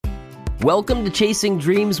Welcome to Chasing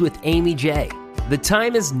Dreams with Amy J. The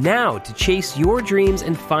time is now to chase your dreams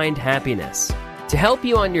and find happiness. To help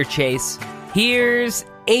you on your chase, here's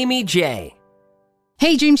Amy J.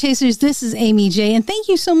 Hey, Dream Chasers, this is Amy J, and thank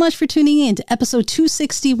you so much for tuning in to episode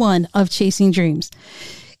 261 of Chasing Dreams.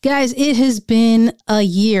 Guys, it has been a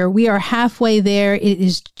year. We are halfway there. It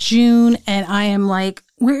is June, and I am like,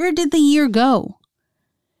 where did the year go?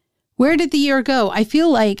 Where did the year go? I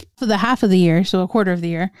feel like for the half of the year, so a quarter of the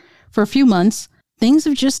year, for a few months, things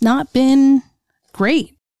have just not been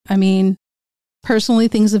great. I mean, personally,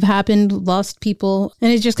 things have happened, lost people, and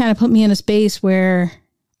it just kind of put me in a space where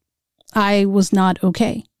I was not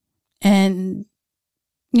okay. And,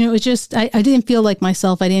 you know, it just, I didn't feel like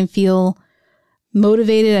myself. I didn't feel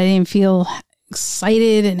motivated. I didn't feel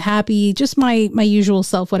excited and happy, just my usual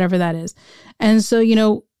self, whatever that is. And so, you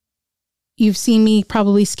know, you've seen me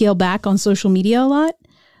probably scale back on social media a lot,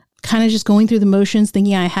 kind of just going through the motions,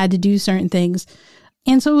 thinking I had to do certain things.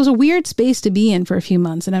 And so it was a weird space to be in for a few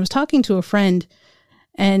months. And I was talking to a friend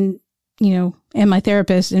and my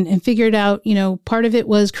therapist and figured out, part of it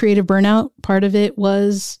was creative burnout. Part of it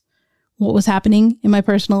was what was happening in my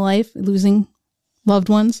personal life, losing loved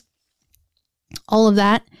ones, all of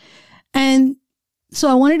that. And so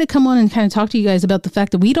I wanted to come on and kind of talk to you guys about the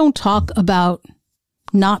fact that we don't talk about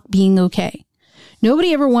not being okay.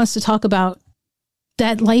 Nobody ever wants to talk about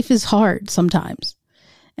that life is hard sometimes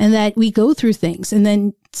and that we go through things. And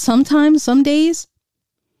then sometimes, some days,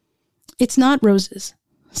 it's not roses.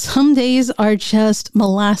 Some days are just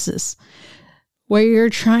molasses where you're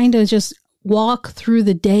trying to just walk through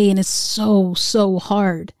the day and it's so, so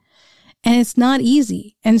hard and it's not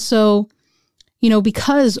easy. And so,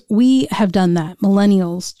 because we have done that,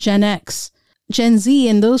 millennials, Gen X, Gen Z,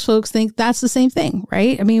 and those folks think that's the same thing,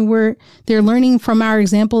 right? I mean, they're learning from our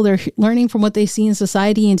example. They're learning from what they see in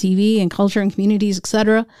society and TV and culture and communities,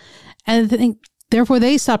 etc. And I think, therefore,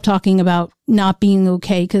 they stop talking about not being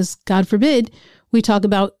okay because, God forbid, we talk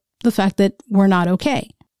about the fact that we're not okay.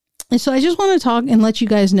 And so I just want to talk and let you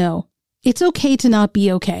guys know it's okay to not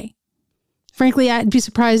be okay. Frankly, I'd be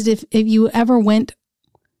surprised if you ever went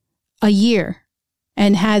a year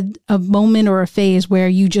and had a moment or a phase where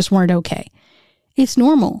you just weren't okay. It's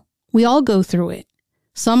normal. We all go through it.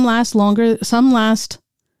 Some last longer, some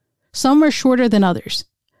are shorter than others,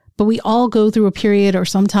 but we all go through a period or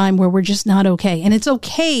some time where we're just not okay. And it's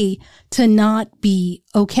okay to not be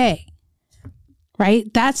okay,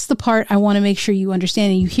 right? That's the part I want to make sure you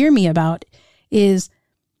understand and you hear me about is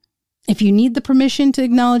if you need the permission to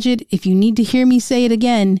acknowledge it, if you need to hear me say it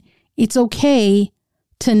again, it's okay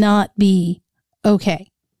to not be okay.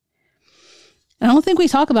 I don't think we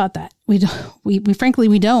talk about that. We frankly,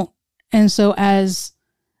 we don't. And so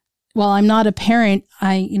while I'm not a parent,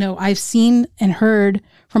 I've seen and heard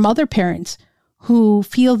from other parents who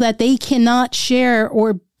feel that they cannot share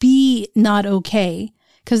or be not okay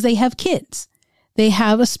because they have kids. They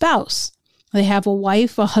have a spouse. They have a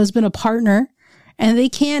wife, a husband, a partner, and they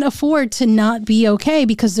can't afford to not be okay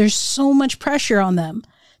because there's so much pressure on them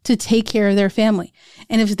to take care of their family.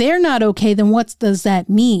 And if they're not okay, then what does that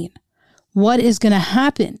mean? What is going to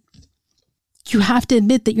happen? You have to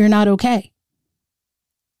admit that you're not okay.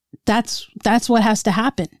 That's what has to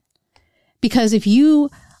happen. Because if you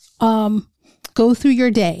go through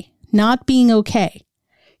your day not being okay,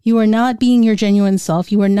 you are not being your genuine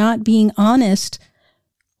self. You are not being honest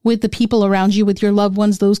with the people around you, with your loved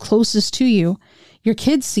ones, those closest to you. Your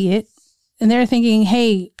kids see it and they're thinking,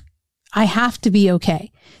 hey, I have to be okay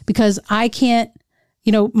because I can't.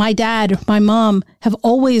 My dad, my mom have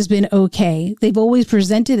always been okay. They've always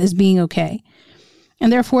presented as being okay.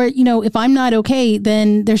 And therefore, if I'm not okay,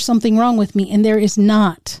 then there's something wrong with me. And there is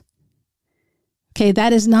not. Okay,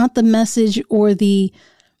 that is not the message or the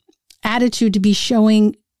attitude to be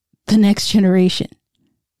showing the next generation.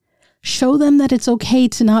 Show them that it's okay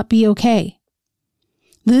to not be okay.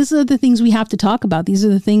 These are the things we have to talk about. These are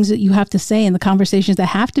the things that you have to say and the conversations that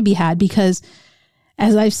have to be had because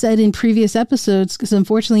as I've said in previous episodes, because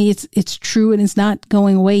unfortunately it's true and it's not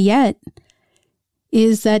going away yet,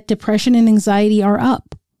 is that depression and anxiety are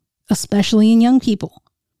up, especially in young people.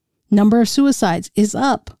 Number of suicides is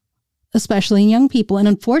up, especially in young people. And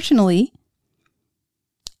unfortunately,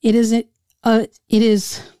 it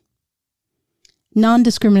is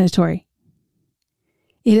non-discriminatory.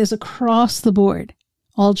 It is across the board,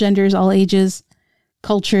 all genders, all ages,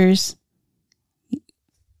 cultures,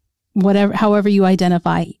 whatever, however you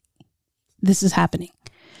identify, this is happening.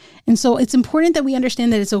 And so it's important that we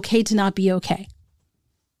understand that it's okay to not be okay,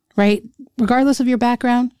 right? Regardless of your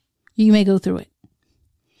background, you may go through it.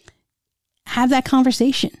 Have that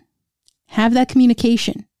conversation. Have that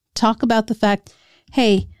communication. Talk about the fact,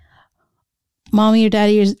 hey, mommy or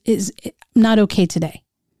daddy is not okay today.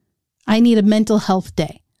 I need a mental health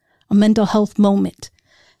day, a mental health moment.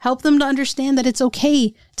 Help them to understand that it's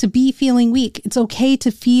okay to be feeling weak. It's okay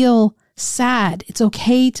to feel sad. It's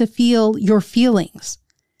okay to feel your feelings.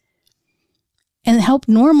 And help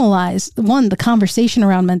normalize, the conversation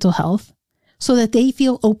around mental health so that they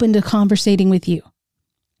feel open to conversating with you.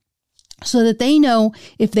 So that they know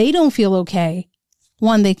if they don't feel okay,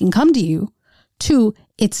 1, they can come to you. 2,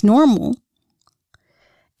 it's normal.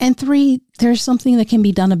 And 3, there's something that can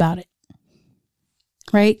be done about it.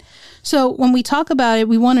 Right? So when we talk about it,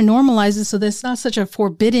 we want to normalize it so that it's not such a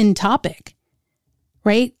forbidden topic.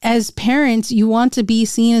 Right? As parents, you want to be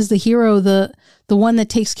seen as the hero, the one that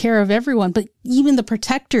takes care of everyone, but even the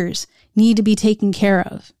protectors need to be taken care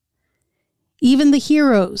of. Even the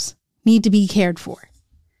heroes need to be cared for.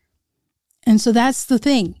 And so that's the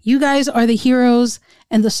thing. You guys are the heroes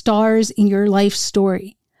and the stars in your life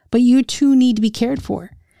story, but you too need to be cared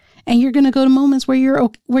for. And you're going to go to moments where you're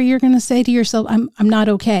going to say to yourself, I'm not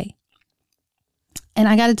okay. And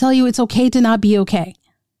I got to tell you, it's okay to not be okay.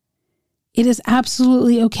 It is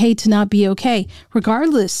absolutely okay to not be okay,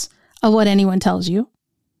 regardless of what anyone tells you.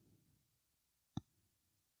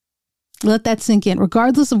 Let that sink in.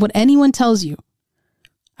 Regardless of what anyone tells you,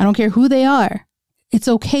 I don't care who they are, it's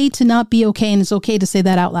okay to not be okay, and it's okay to say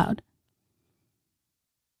that out loud.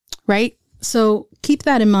 Right? So keep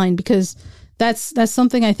that in mind, because that's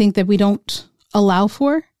something I think that we don't allow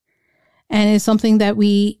for, and it's something that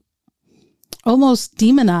we almost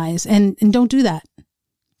demonize, and don't do that.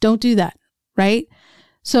 Don't do that. Right?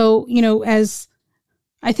 So, as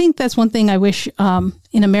I think that's one thing I wish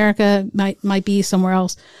in America, might be somewhere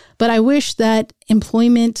else, but I wish that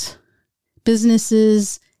employment,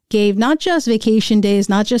 businesses gave not just vacation days,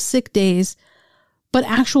 not just sick days, but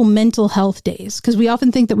actual mental health days. Because we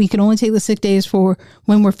often think that we can only take the sick days for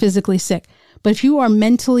when we're physically sick. But if you are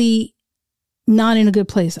mentally not in a good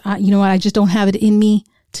place, I just don't have it in me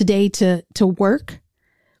today to work,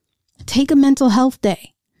 take a mental health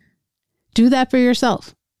day. Do that for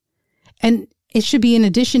yourself. And it should be in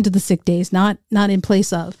addition to the sick days, not in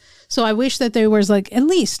place of. So I wish that there was like at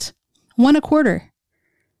least one a quarter.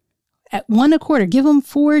 At one a quarter, give them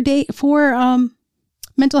 4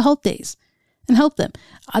 mental health days and help them.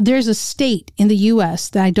 There's a state in the U.S.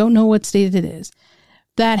 that I don't know what state it is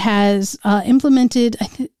that has implemented,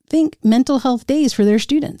 I think, mental health days for their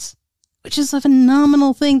students, which is a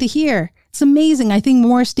phenomenal thing to hear. It's amazing. I think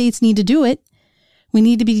more states need to do it. We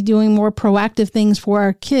need to be doing more proactive things for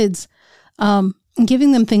our kids, and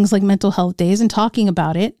giving them things like mental health days and talking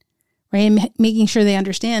about it, right? And making sure they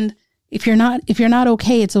understand if you're not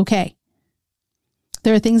okay, it's okay.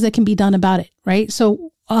 There are things that can be done about it, right?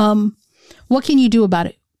 So, what can you do about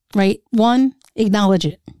it, right? 1, acknowledge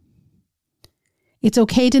it. It's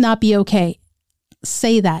okay to not be okay.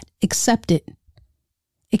 Say that, accept it,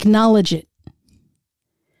 acknowledge it.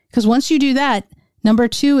 Because once you do that, number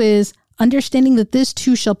 2 is understanding that this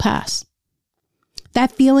too shall pass.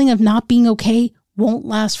 That feeling of not being okay won't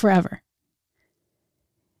last forever.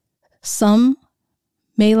 Some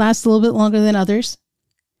may last a little bit longer than others,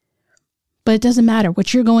 but it doesn't matter.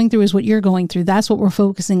 What you're going through is what you're going through. That's what we're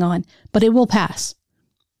focusing on, but it will pass.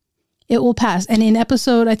 It will pass. And in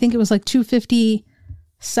episode, I think it was like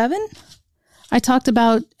 257, I talked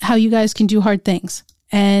about how you guys can do hard things,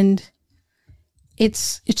 and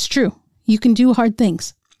it's true. You can do hard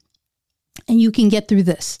things. And you can get through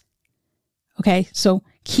this. Okay, so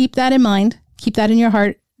keep that in mind. Keep that in your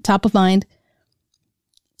heart, top of mind.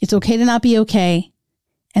 It's okay to not be okay,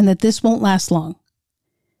 and that this won't last long.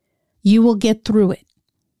 You will get through it.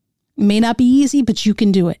 It may not be easy, but you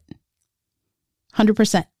can do it.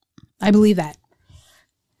 100%. I believe that.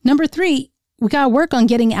 Number 3, we got to work on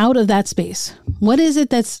getting out of that space. What is it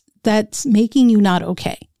that's making you not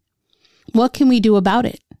okay? What can we do about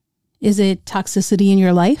it? Is it toxicity in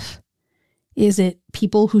your life? Is it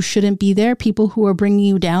people who shouldn't be there? People who are bringing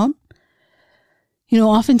you down?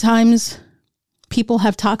 Oftentimes people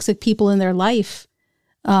have toxic people in their life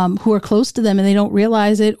who are close to them, and they don't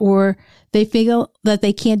realize it, or they feel that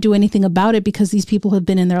they can't do anything about it because these people have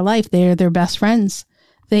been in their life. They're their best friends.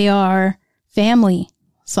 They are family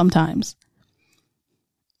sometimes.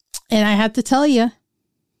 And I have to tell you,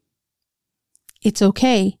 it's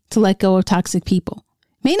okay to let go of toxic people.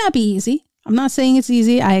 May not be easy. I'm not saying it's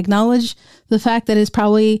easy. I acknowledge the fact that it's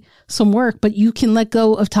probably some work, but you can let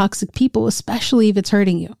go of toxic people, especially if it's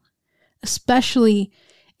hurting you, especially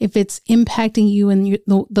if it's impacting you and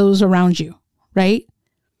those around you, right?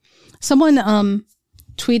 Someone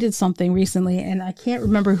tweeted something recently, and I can't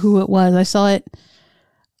remember who it was. I saw it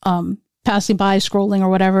passing by, scrolling or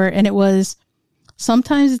whatever, and it was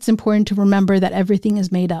sometimes it's important to remember that everything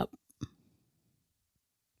is made up.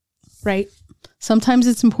 Right? Sometimes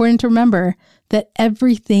it's important to remember that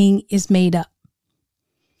everything is made up.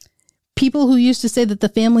 People who used to say that the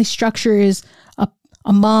family structure is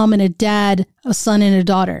a mom and a dad, a son and a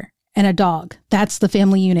daughter, and a dog. That's the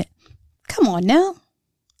family unit. Come on now.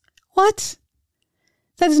 What?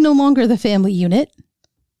 That is no longer the family unit.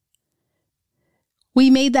 We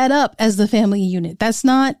made that up as the family unit. That's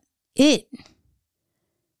not it.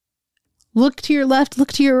 Look to your left,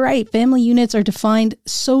 look to your right. Family units are defined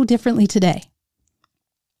so differently today.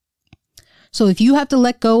 So if you have to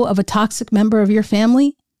let go of a toxic member of your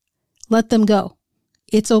family, let them go.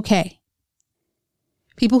 It's okay.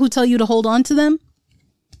 People who tell you to hold on to them,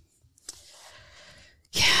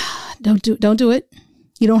 don't do it.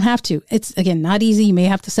 You don't have to. It's, again, not easy. You may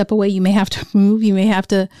have to step away. You may have to move. You may have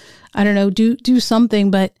to, do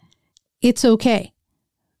something, but it's okay.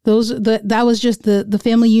 That was just the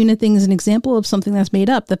family unit thing is an example of something that's made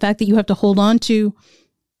up. The fact that you have to hold on to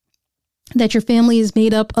that your family is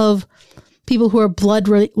made up of people who are blood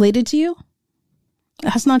related to you,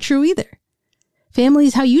 that's not true either. Family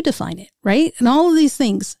is how you define it, right? And all of these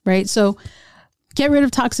things, right? So get rid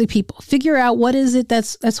of toxic people. Figure out what is it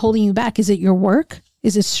that's holding you back. Is it your work?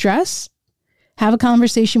 Is it stress? Have a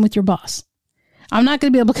conversation with your boss. I'm not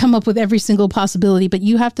going to be able to come up with every single possibility, but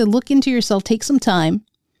you have to look into yourself, take some time,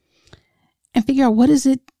 and figure out what is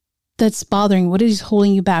it that's bothering you? What is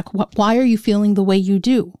holding you back? Why are you feeling the way you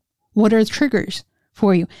do? What are the triggers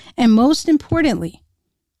for you? And most importantly,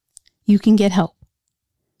 you can get help.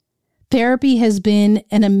 Therapy has been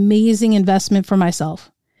an amazing investment for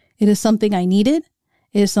myself. It is something I needed.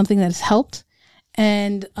 It is something that has helped.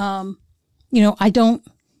 And, I don't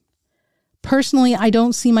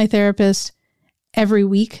see my therapist every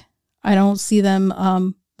week. I don't see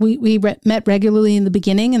them. We met regularly in the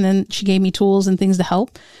beginning, and then she gave me tools and things to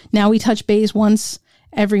help. Now we touch base once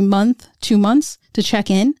every month, 2 months to check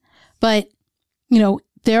in. But,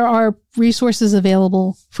 there are resources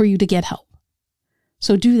available for you to get help.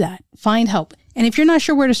 So do that. Find help. And if you're not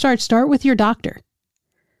sure where to start with your doctor.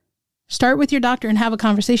 Start with your doctor and have a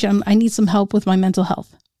conversation. I need some help with my mental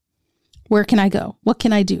health. Where can I go? What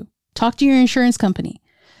can I do? Talk to your insurance company.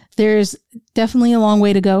 There's definitely a long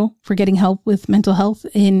way to go for getting help with mental health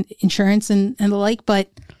in insurance and the like. But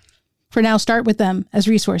for now, start with them as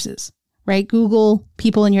resources, right? Google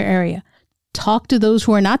people in your area. Talk to those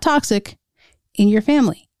who are not toxic in your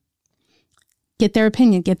family. Get their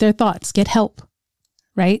opinion, get their thoughts, get help.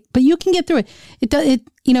 Right? But you can get through it.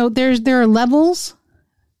 There are levels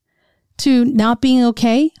to not being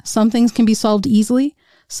okay. Some things can be solved easily.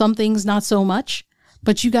 Some things not so much,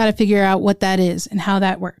 but you got to figure out what that is and how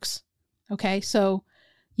that works. Okay. So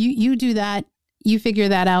you do that, you figure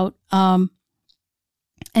that out, and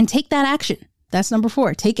take that action. That's number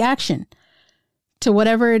 4. Take action to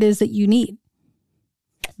whatever it is that you need.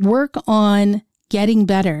 Work on getting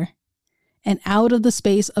better and out of the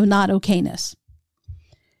space of not okayness.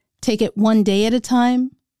 Take it one day at a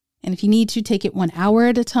time. And if you need to, take it 1 hour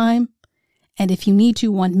at a time. And if you need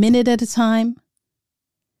to, 1 minute at a time,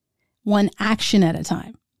 1 action at a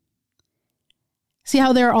time. See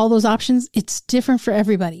how there are all those options? It's different for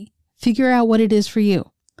everybody. Figure out what it is for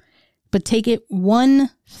you, but take it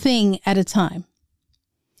one thing at a time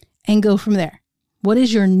and go from there. What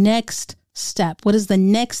is your next step? What is the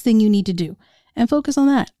next thing you need to do? And focus on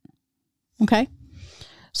that. Okay.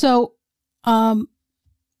 So,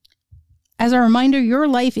 as a reminder, your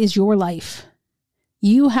life is your life.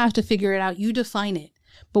 You have to figure it out. You define it.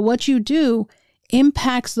 But what you do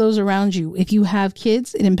impacts those around you. If you have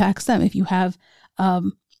kids, it impacts them. If you have,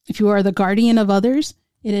 if you are the guardian of others,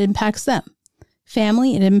 it impacts them.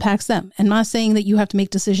 Family, it impacts them. And I'm not saying that you have to make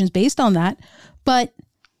decisions based on that, but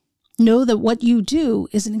know that what you do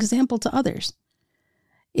is an example to others.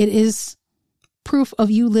 It is proof of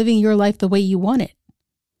you living your life the way you want it.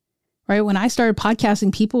 Right? When I started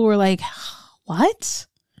podcasting, people were like, what?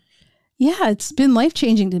 Yeah, it's been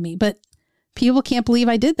life-changing to me, but people can't believe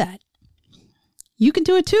I did that. You can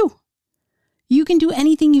do it too. You can do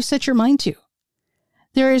anything you set your mind to.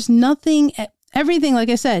 There is nothing, everything, like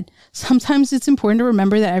I said, sometimes it's important to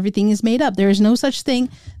remember that everything is made up. There is no such thing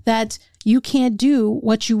that you can't do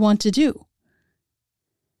what you want to do.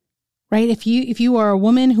 Right? If you are a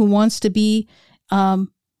woman who wants to be, a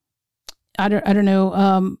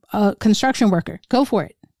construction worker, go for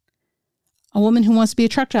it. A woman who wants to be a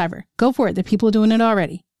truck driver, go for it. There are people doing it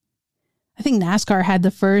already. I think NASCAR had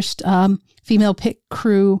the first female pit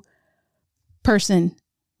crew person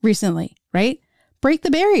recently, right? Break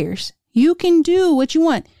the barriers. You can do what you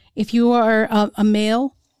want. If you are a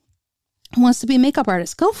male who wants to be a makeup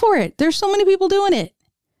artist. Go for it. There's so many people doing it.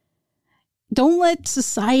 Don't let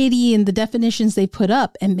society and the definitions they put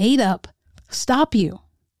up and made up stop you.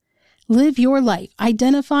 Live your life.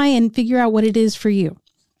 Identify and figure out what it is for you.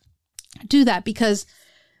 Do that, because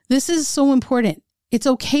this is so important. It's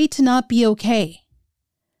okay to not be okay.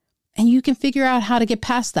 And you can figure out how to get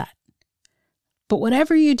past that. But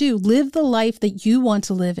whatever you do, live the life that you want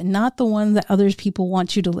to live and not the one that other people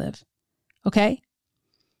want you to live. Okay?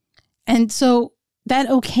 And so that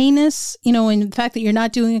okayness, and the fact that you're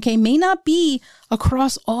not doing okay may not be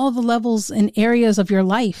across all the levels and areas of your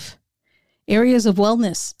life, areas of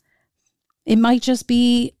wellness. It might just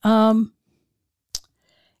be in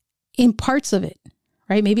parts of it,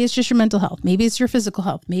 right? Maybe it's just your mental health. Maybe it's your physical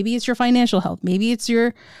health. Maybe it's your financial health. Maybe it's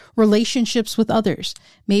your relationships with others.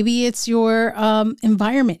 Maybe it's your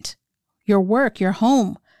environment, your work, your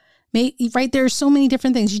home. Right? There are so many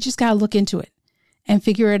different things. You just got to look into it and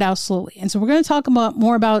figure it out slowly. And so we're going to talk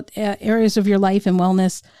more about areas of your life and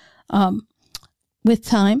wellness with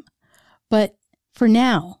time. But for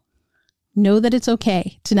now, know that it's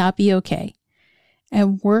okay to not be okay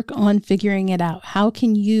and work on figuring it out. How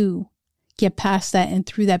can you get past that and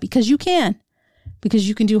through that? Because you can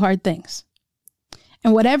do hard things.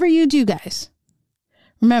 And whatever you do, guys,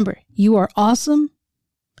 remember, you are awesome.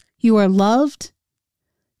 You are loved.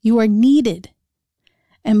 You are needed.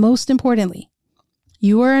 And most importantly,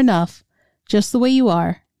 you are enough just the way you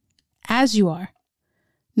are, as you are.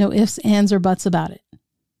 No ifs, ands, or buts about it.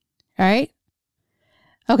 All right?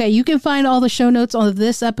 Okay, you can find all the show notes on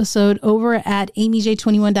this episode over at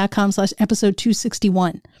amyj21.com/episode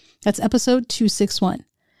 261. That's episode 261.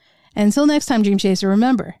 And until next time, Dream Chaser,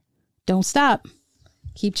 remember, don't stop.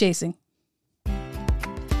 Keep chasing.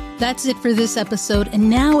 That's it for this episode, and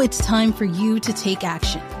now it's time for you to take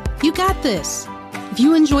action. You got this. If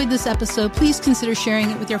you enjoyed this episode, please consider sharing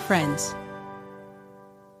it with your friends.